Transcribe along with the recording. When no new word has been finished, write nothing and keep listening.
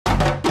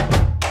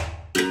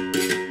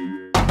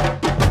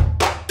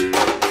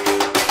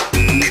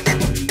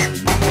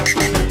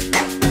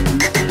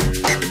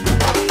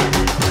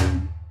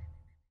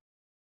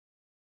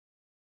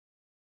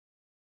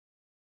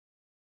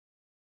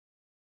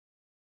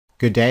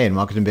Good day and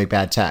welcome to Big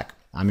Bad Tech.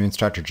 I'm your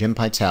instructor Jim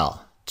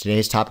Pytel.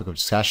 Today's topic of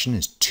discussion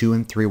is 2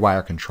 and 3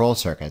 wire control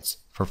circuits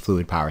for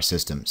fluid power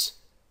systems.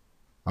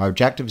 Our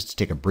objective is to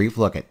take a brief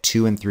look at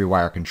 2 and 3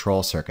 wire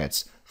control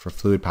circuits for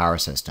fluid power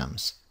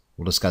systems.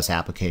 We'll discuss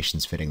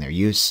applications fitting their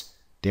use,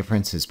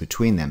 differences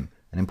between them,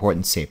 and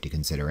important safety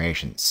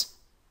considerations.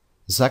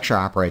 This lecture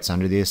operates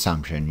under the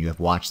assumption you have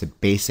watched the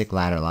basic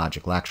ladder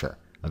logic lecture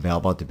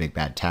available at the Big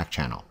Bad Tech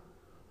channel.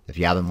 If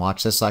you haven't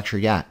watched this lecture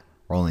yet,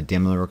 or only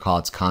dimly recall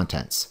its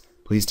contents,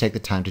 please take the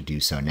time to do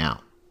so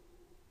now.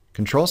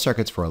 Control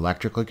circuits for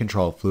electrically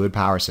controlled fluid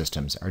power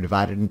systems are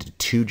divided into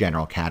 2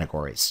 general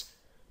categories: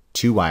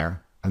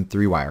 2-wire and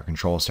 3-wire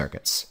control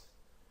circuits.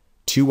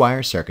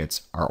 2-wire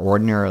circuits are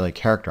ordinarily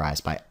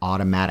characterized by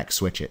automatic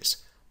switches,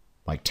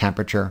 like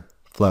temperature,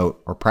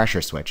 float, or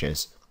pressure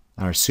switches,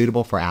 and are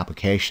suitable for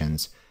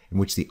applications in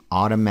which the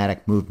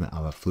automatic movement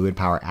of a fluid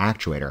power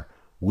actuator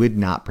would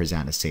not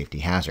present a safety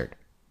hazard.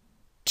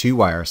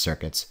 2-wire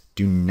circuits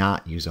do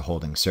not use a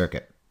holding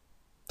circuit.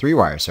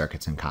 3-wire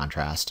circuits, in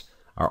contrast,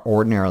 are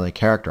ordinarily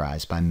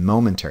characterized by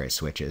momentary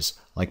switches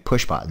like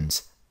push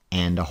buttons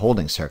and a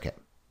holding circuit.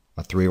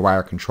 A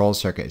 3-wire control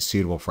circuit is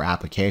suitable for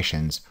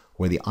applications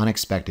where the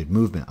unexpected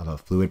movement of a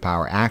fluid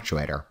power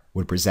actuator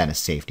would present a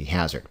safety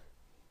hazard.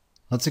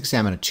 Let's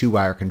examine a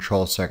 2-wire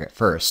control circuit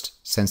first,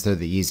 since they're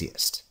the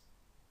easiest.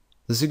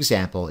 This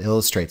example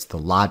illustrates the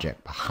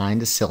logic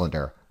behind a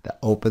cylinder that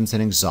opens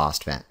an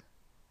exhaust vent.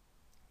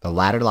 The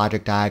ladder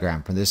logic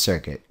diagram for this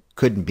circuit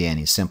couldn't be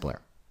any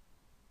simpler.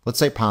 Let's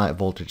say pilot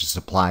voltage is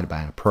supplied by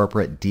an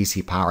appropriate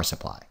DC power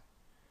supply.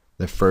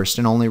 The first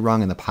and only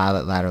rung in the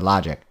pilot ladder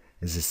logic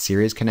is a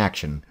series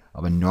connection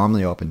of a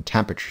normally open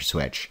temperature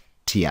switch,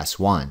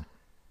 TS1,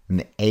 and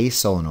the A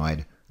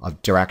solenoid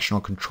of directional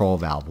control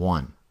valve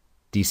 1,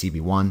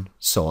 DCV1,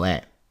 Sol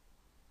A.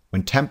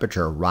 When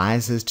temperature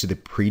rises to the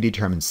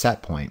predetermined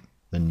set point,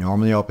 the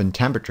normally open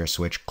temperature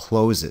switch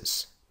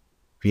closes.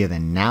 Via the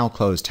now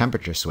closed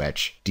temperature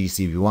switch,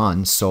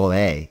 DCV1, Sol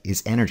A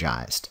is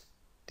energized.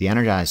 The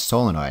energized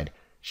solenoid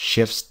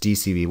shifts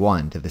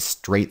DCV1 to the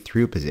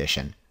straight-through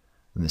position,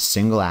 and the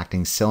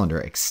single-acting cylinder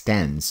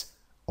extends,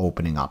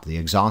 opening up the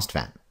exhaust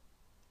vent.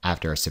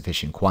 After a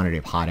sufficient quantity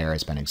of hot air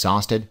has been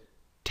exhausted,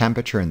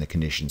 temperature in the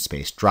conditioned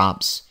space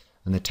drops,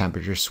 and the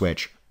temperature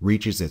switch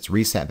reaches its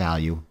reset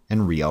value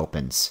and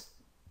reopens.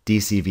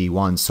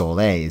 DCV1 Sol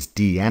A is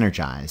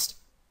de-energized,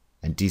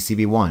 and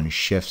DCV1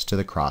 shifts to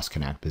the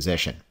cross-connect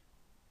position.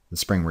 The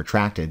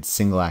spring-retracted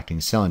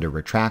single-acting cylinder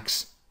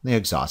retracts, and the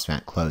exhaust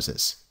vent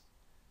closes.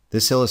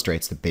 This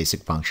illustrates the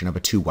basic function of a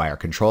 2-wire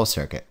control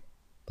circuit.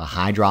 The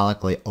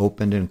hydraulically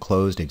opened and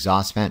closed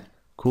exhaust vent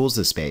cools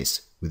the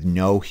space with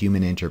no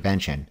human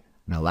intervention.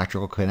 An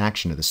electrical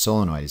connection to the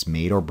solenoid is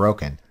made or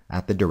broken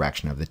at the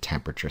direction of the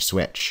temperature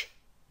switch.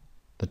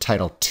 The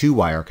title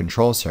 2-wire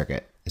control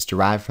circuit is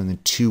derived from the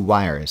 2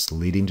 wires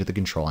leading to the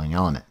controlling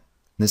element,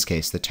 in this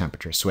case the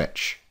temperature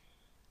switch.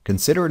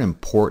 Consider an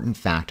important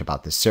fact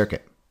about this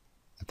circuit.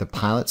 If the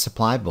pilot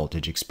supply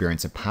voltage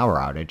experienced a power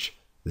outage,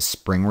 the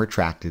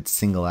spring-retracted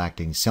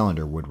single-acting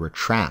cylinder would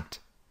retract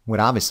and would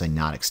obviously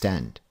not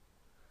extend.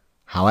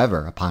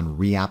 However, upon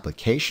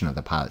reapplication of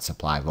the pilot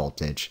supply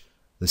voltage,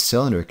 the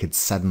cylinder could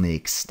suddenly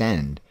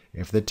extend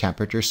if the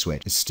temperature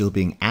switch is still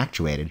being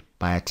actuated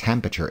by a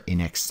temperature in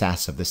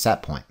excess of the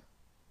set point.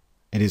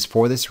 It is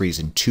for this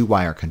reason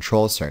 2-wire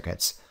control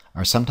circuits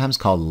are sometimes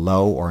called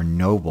low or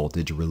no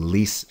voltage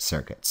release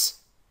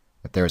circuits.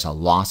 If there is a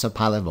loss of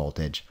pilot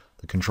voltage,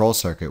 the control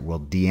circuit will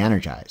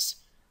de-energize.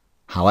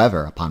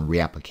 However, upon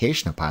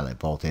reapplication of pilot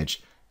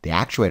voltage, the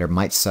actuator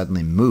might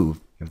suddenly move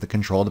if the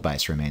control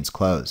device remains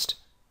closed.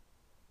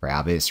 For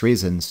obvious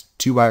reasons,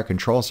 2-wire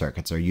control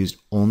circuits are used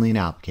only in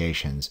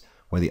applications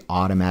where the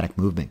automatic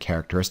movement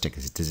characteristic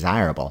is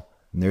desirable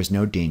and there is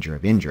no danger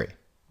of injury.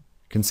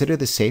 Consider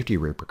the safety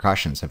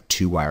repercussions of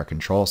 2-wire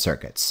control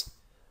circuits.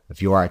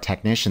 If you are a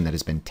technician that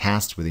has been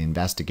tasked with the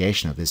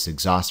investigation of this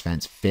exhaust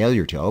vent's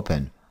failure to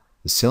open,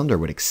 the cylinder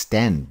would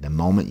extend the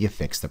moment you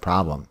fix the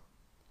problem.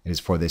 It is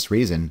for this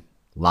reason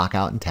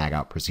lockout and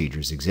tagout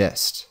procedures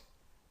exist.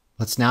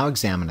 Let's now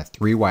examine a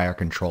 3-wire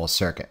control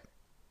circuit.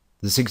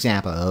 This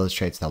example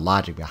illustrates the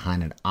logic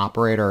behind an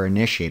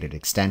operator-initiated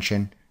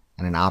extension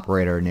and an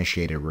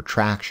operator-initiated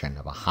retraction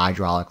of a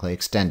hydraulically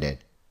extended,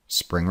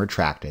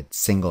 spring-retracted,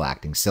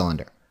 single-acting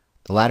cylinder.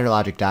 The ladder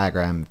logic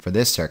diagram for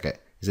this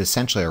circuit is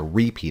essentially a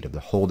repeat of the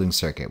holding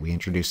circuit we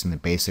introduced in the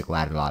basic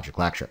ladder logic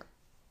lecture.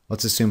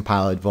 Let's assume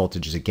pilot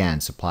voltage is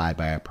again supplied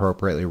by an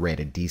appropriately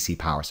rated DC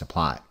power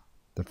supply.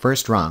 The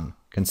first rung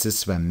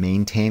consists of a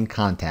maintained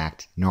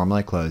contact,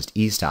 normally closed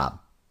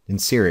e-stop, in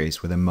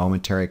series with a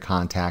momentary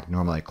contact,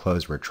 normally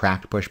closed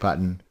retract push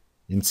button,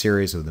 in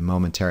series with a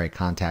momentary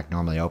contact,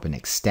 normally open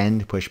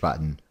extend push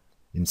button,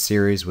 in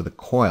series with a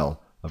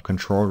coil of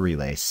control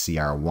relay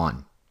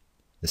CR1.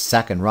 The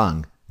second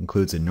rung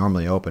includes a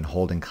normally open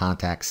holding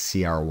contact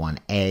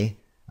CR1A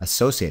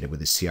associated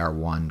with the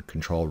CR1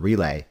 control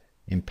relay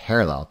in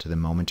parallel to the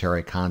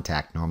momentary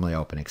contact normally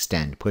open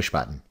extend push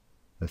button.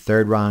 The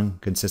third rung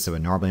consists of a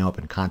normally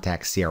open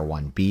contact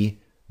CR1B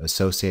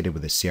associated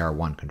with a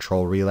CR1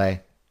 control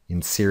relay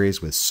in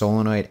series with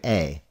solenoid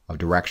A of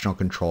directional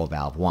control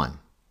valve 1,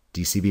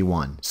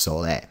 DCV1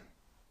 Sol A.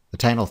 The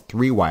title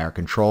 3-wire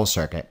control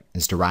circuit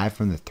is derived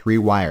from the 3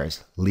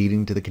 wires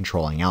leading to the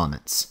controlling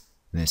elements,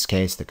 in this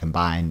case the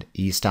combined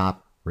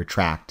e-stop,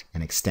 retract,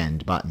 and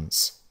extend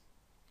buttons.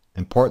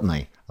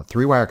 Importantly, a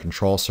 3-wire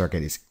control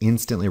circuit is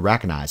instantly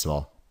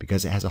recognizable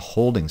because it has a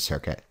holding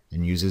circuit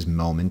and uses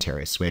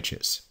momentary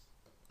switches.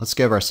 Let's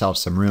give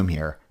ourselves some room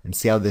here and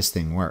see how this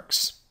thing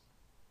works.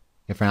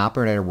 If an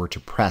operator were to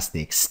press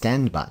the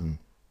extend button,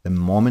 the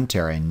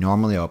momentary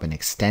normally open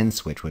extend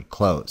switch would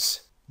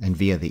close, and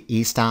via the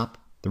e-stop,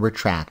 the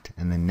retract,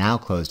 and the now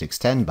closed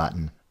extend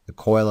button, the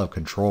coil of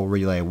control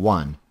relay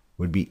 1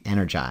 would be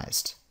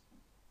energized.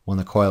 When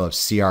the coil of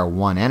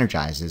CR1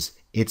 energizes,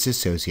 its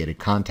associated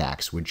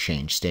contacts would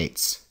change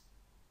states.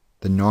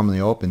 The normally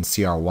open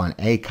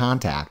CR1A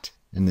contact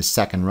in the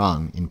second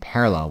rung in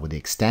parallel with the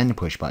extend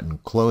push button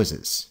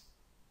closes,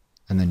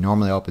 and the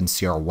normally open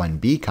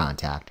CR1B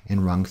contact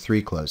in rung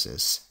 3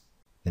 closes.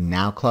 The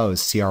now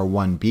closed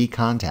CR1B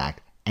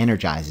contact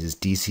energizes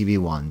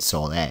DCV1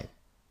 Sol A.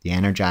 The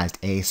energized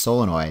A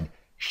solenoid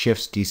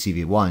shifts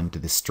DCV1 to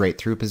the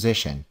straight-through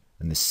position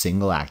and the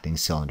single-acting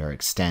cylinder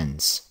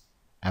extends.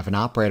 If an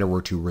operator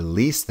were to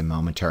release the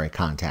momentary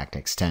contact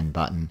extend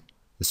button,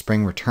 the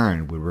spring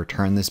return would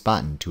return this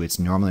button to its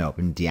normally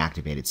open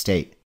deactivated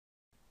state.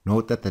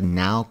 Note that the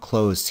now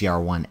closed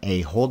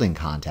CR1A holding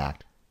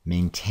contact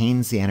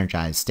maintains the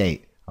energized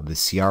state of the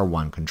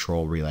CR1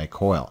 control relay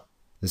coil.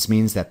 This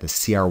means that the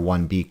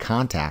CR1B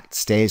contact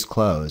stays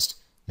closed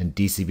and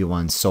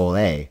DCV1 Sol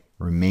A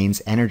remains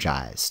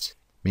energized,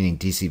 meaning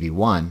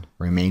DCV1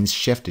 remains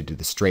shifted to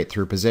the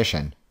straight-through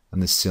position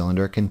and the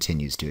cylinder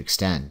continues to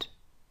extend.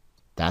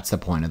 That's the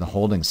point of the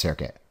holding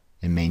circuit.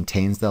 It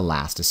maintains the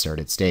last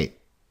asserted state.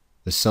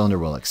 The cylinder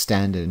will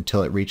extend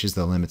until it reaches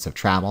the limits of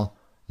travel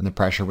and the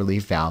pressure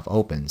relief valve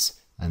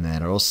opens, and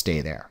then it will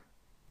stay there.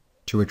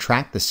 To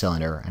retract the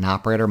cylinder, an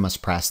operator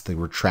must press the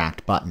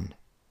retract button.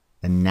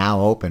 The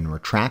now open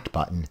retract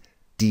button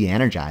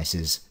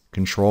de-energizes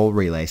control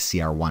relay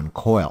CR1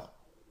 coil,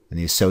 and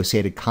the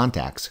associated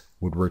contacts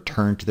would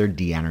return to their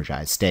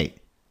de-energized state.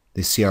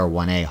 The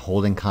CR1A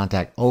holding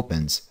contact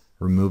opens,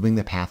 removing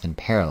the path in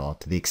parallel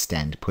to the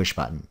extend push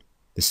button.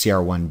 The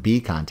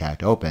CR1B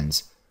contact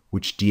opens,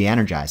 which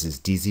de-energizes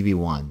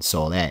DCV1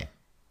 Sol A.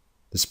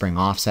 The spring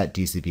offset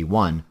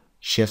DCV1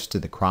 shifts to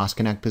the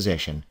cross-connect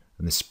position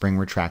and the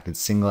spring-retracted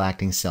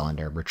single-acting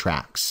cylinder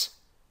retracts.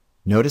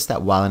 Notice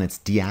that while in its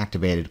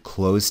deactivated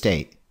closed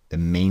state, the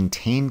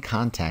maintained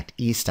contact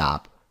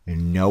e-stop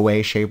in no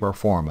way, shape, or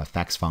form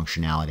affects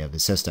functionality of the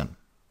system.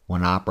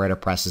 When an operator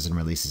presses and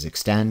releases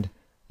extend,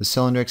 the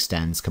cylinder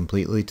extends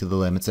completely to the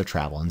limits of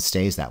travel and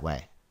stays that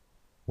way.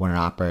 When an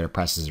operator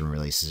presses and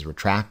releases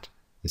retract,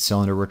 the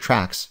cylinder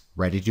retracts,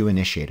 ready to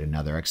initiate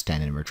another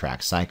extend and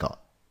retract cycle.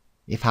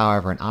 If,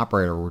 however, an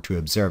operator were to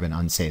observe an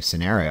unsafe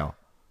scenario,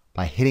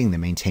 by hitting the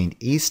maintained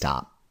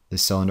e-stop, the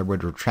cylinder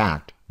would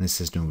retract and the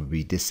system would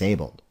be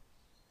disabled.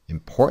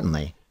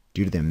 Importantly,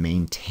 due to the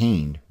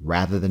maintained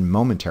rather than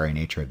momentary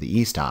nature of the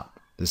e-stop,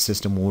 the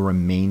system will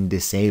remain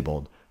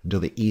disabled until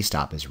the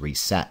e-stop is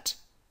reset.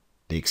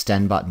 The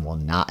extend button will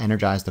not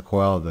energize the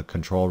coil of the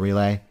control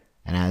relay,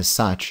 and as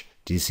such,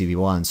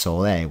 DCV1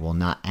 Sol A will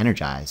not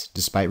energize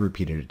despite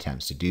repeated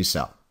attempts to do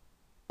so.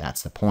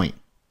 That's the point.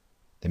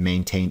 The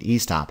maintained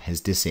e-stop has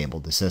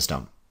disabled the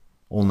system.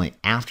 Only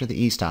after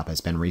the e-stop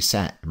has been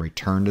reset and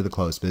returned to the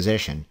closed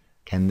position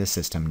can the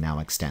system now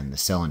extend the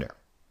cylinder.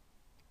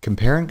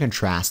 Compare and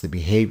contrast the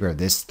behavior of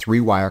this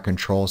 3-wire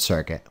control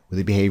circuit with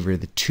the behavior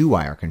of the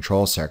 2-wire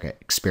control circuit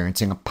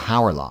experiencing a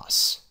power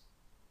loss.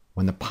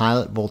 When the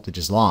pilot voltage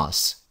is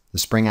lost, the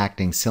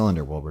spring-acting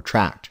cylinder will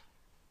retract.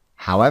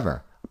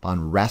 However,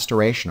 upon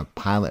restoration of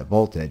pilot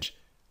voltage,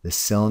 the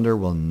cylinder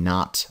will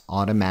not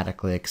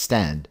automatically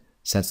extend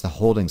since the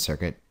holding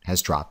circuit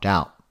has dropped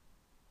out.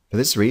 For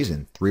this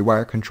reason,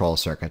 3-wire control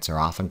circuits are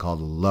often called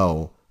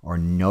low or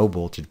no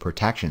voltage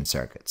protection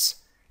circuits,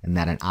 in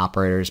that an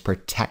operator is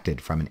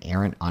protected from an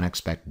errant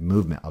unexpected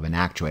movement of an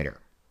actuator.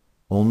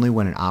 Only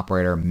when an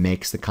operator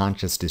makes the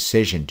conscious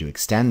decision to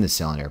extend the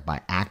cylinder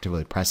by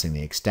actively pressing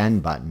the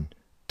extend button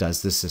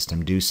does the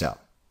system do so.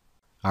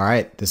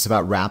 Alright, this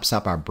about wraps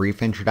up our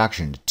brief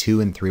introduction to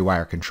 2- and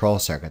 3-wire control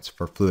circuits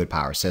for fluid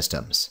power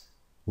systems.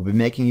 We'll be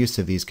making use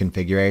of these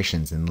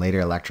configurations in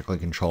later electrically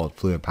controlled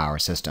fluid power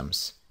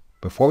systems.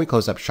 Before we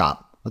close up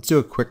shop, let's do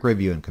a quick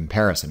review and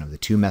comparison of the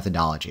two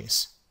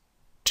methodologies.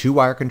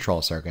 2-wire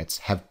control circuits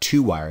have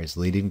 2 wires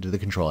leading to the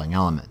controlling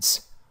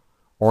elements.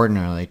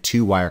 Ordinarily,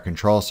 2-wire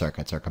control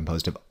circuits are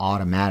composed of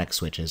automatic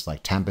switches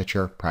like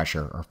temperature,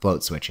 pressure, or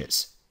float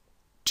switches.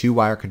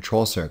 2-wire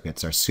control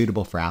circuits are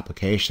suitable for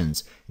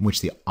applications in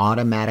which the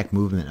automatic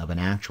movement of an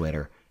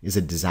actuator is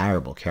a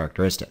desirable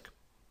characteristic.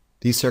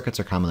 These circuits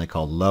are commonly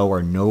called low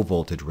or no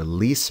voltage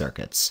release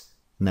circuits,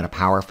 and that a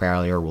power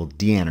failure will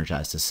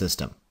de-energize the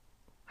system.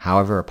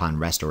 However, upon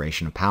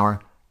restoration of power,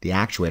 the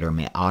actuator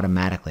may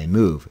automatically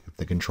move if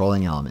the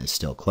controlling element is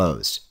still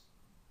closed.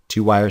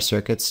 2-wire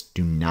circuits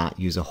do not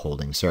use a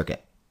holding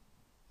circuit.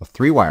 A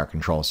 3-wire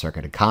control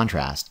circuit, in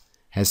contrast,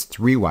 has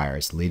 3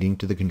 wires leading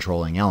to the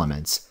controlling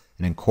elements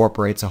and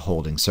incorporates a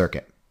holding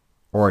circuit.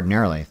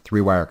 Ordinarily,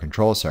 3-wire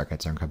control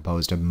circuits are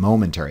composed of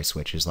momentary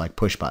switches like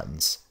push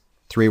buttons.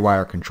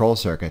 3-wire control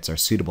circuits are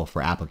suitable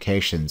for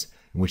applications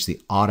in which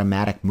the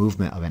automatic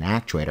movement of an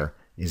actuator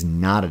is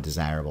not a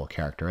desirable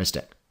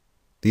characteristic.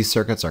 These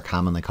circuits are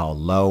commonly called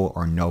low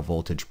or no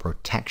voltage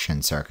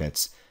protection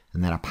circuits,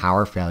 and that a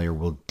power failure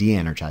will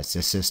de-energize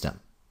the system.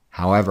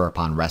 However,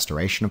 upon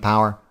restoration of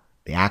power,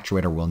 the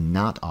actuator will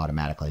not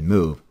automatically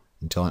move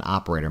until an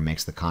operator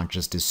makes the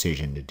conscious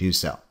decision to do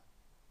so.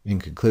 In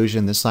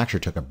conclusion, this lecture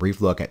took a brief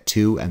look at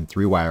 2- and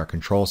 3-wire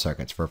control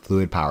circuits for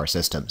fluid power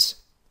systems.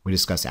 We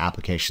discussed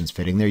applications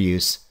fitting their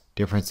use,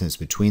 differences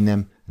between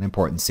them, and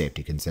important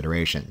safety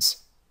considerations.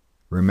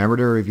 Remember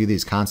to review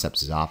these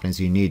concepts as often as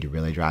you need to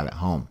really drive it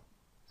home.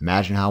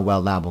 Imagine how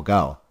well lab will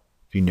go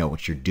if you know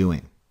what you're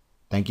doing.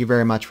 Thank you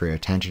very much for your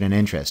attention and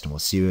interest, and we'll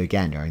see you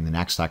again during the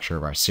next lecture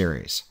of our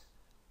series.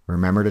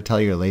 Remember to tell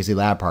your lazy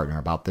lab partner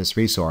about this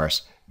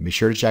resource, and be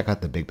sure to check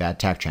out the Big Bad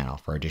Tech channel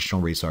for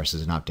additional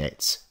resources and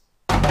updates.